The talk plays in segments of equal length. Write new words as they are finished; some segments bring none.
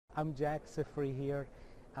I'm Jack Sifri here.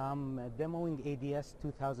 I'm demoing ADS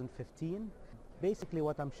 2015. Basically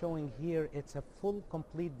what I'm showing here, it's a full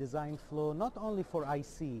complete design flow, not only for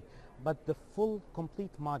IC, but the full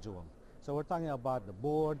complete module. So we're talking about the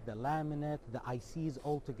board, the laminate, the ICs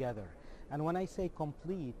all together. And when I say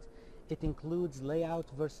complete, it includes layout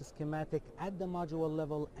versus schematic at the module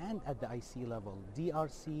level and at the IC level.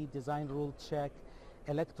 DRC, design rule check,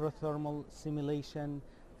 electro-thermal simulation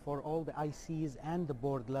for all the ICs and the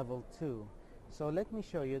board level too. So let me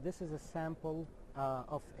show you. This is a sample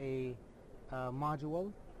of a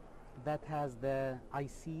module that has the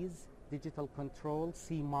ICs, digital control,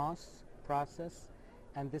 CMOS process,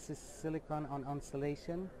 and this is silicon on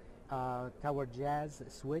insulation, Tower Jazz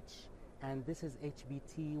switch, and this is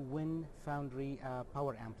HBT Win Foundry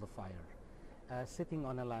power amplifier sitting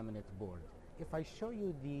on a laminate board. If I show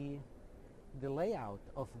you the layout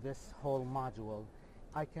of this whole module,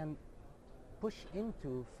 I can push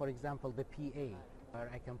into, for example, the PA, or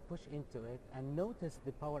I can push into it and notice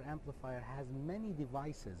the power amplifier has many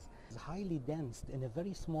devices. It's highly dense in a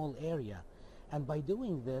very small area, and by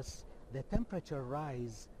doing this, the temperature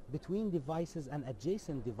rise between devices and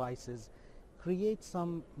adjacent devices creates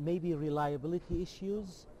some maybe reliability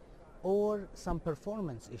issues or some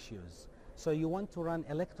performance issues. So you want to run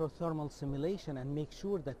electro-thermal simulation and make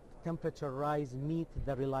sure that temperature rise meet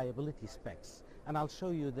the reliability specs. And I'll show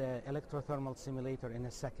you the electro-thermal simulator in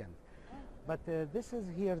a second. But this is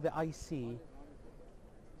here the IC,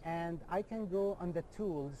 and I can go on the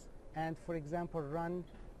tools and, for example, run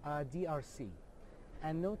DRC.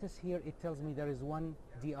 And notice here it tells me there is one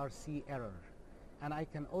DRC error. And I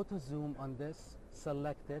can auto zoom on this,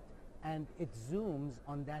 select it, and it zooms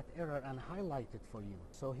on that error and highlight it for you.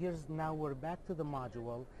 So here's now we're back to the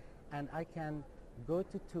module, and I can go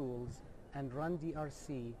to tools and run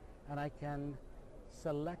DRC, and I can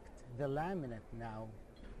select the laminate now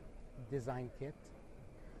design kit.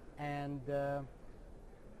 And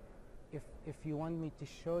if you want me to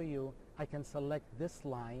show you, I can select this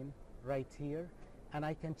line right here, and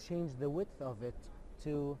I can change the width of it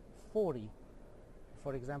to 40,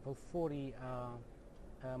 for example 40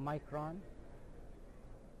 micron.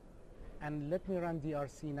 And let me run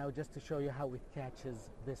DRC now just to show you how it catches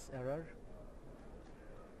this error.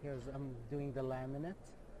 Here's I'm doing the laminate,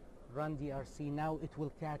 run DRC. Now it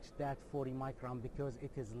will catch that 40 micron because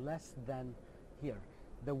it is less than here.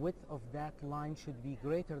 The width of that line should be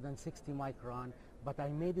greater than 60 micron, but I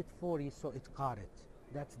made it 40, so it caught it.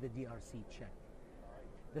 That's the DRC check.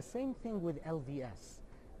 The same thing with LVS.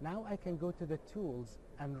 Now I can go to the tools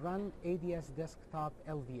and run ADS desktop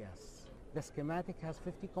LVS. The schematic has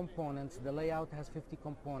 50 components, the layout has 50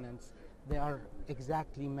 components. They are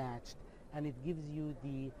exactly matched, and it gives you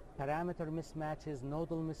the parameter mismatches,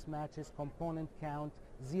 nodal mismatches, component count,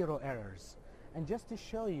 0 errors. And just to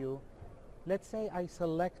show you, let's say I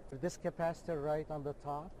select this capacitor right on the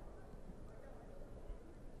top,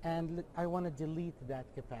 and I want to delete that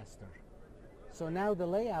capacitor. So now the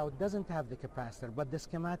layout doesn't have the capacitor, but the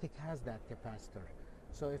schematic has that capacitor.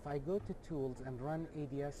 So if I go to tools and run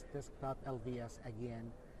ADS desktop LVS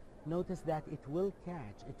again, notice that it will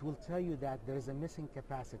catch. It will tell you that there is a missing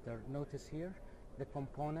capacitor. Notice here, the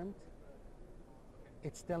component,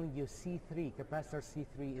 it's telling you C3, capacitor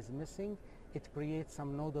C3 is missing. It creates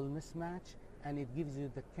some nodal mismatch, and it gives you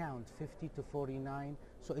the count, 50 to 49.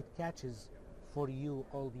 So it catches for you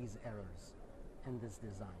all these errors in this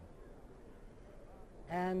design.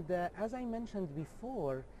 And as I mentioned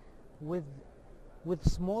before, with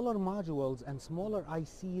smaller modules and smaller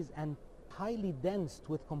ICs and highly dense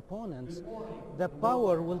with components, the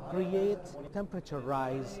power will create temperature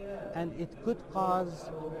rise, and it could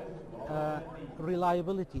cause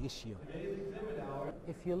reliability issue.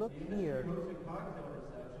 If you look here,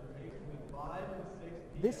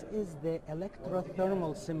 this is the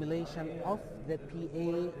electro-thermal simulation of the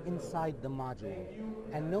PA inside the module.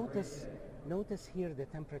 And notice here the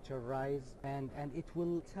temperature rise, and it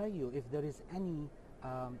will tell you if there is any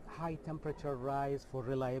high temperature rise for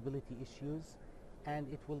reliability issues,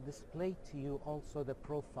 and it will display to you also the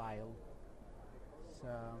profile. So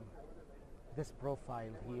this profile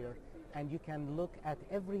here, and you can look at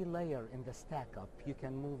every layer in the stack up. You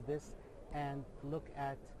can move this and look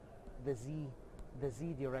at the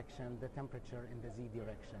Z direction, the temperature in the Z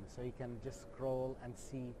direction. So you can just scroll and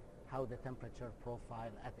see how the temperature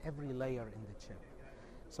profile at every layer in the chip.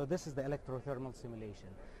 So this is the electro-thermal simulation.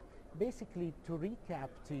 Basically, to recap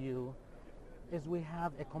to you, is we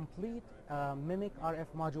have a complete MMIC RF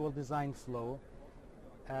module design flow,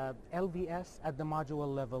 LVS at the module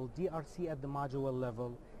level, DRC at the module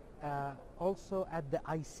level, Also at the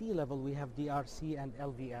IC level we have DRC and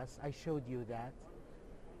LVS. I showed you that.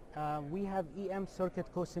 We have EM circuit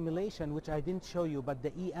co-simulation, which I didn't show you, but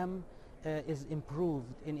the EM is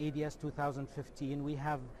improved in ADS 2015. We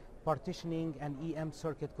have partitioning and EM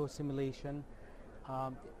circuit co-simulation.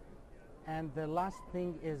 And the last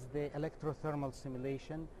thing is the electro-thermal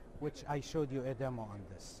simulation, which I showed you a demo on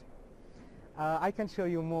this. I can show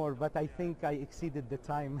you more, but I think I exceeded the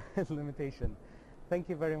time limitation. Thank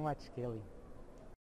you very much, Kelly.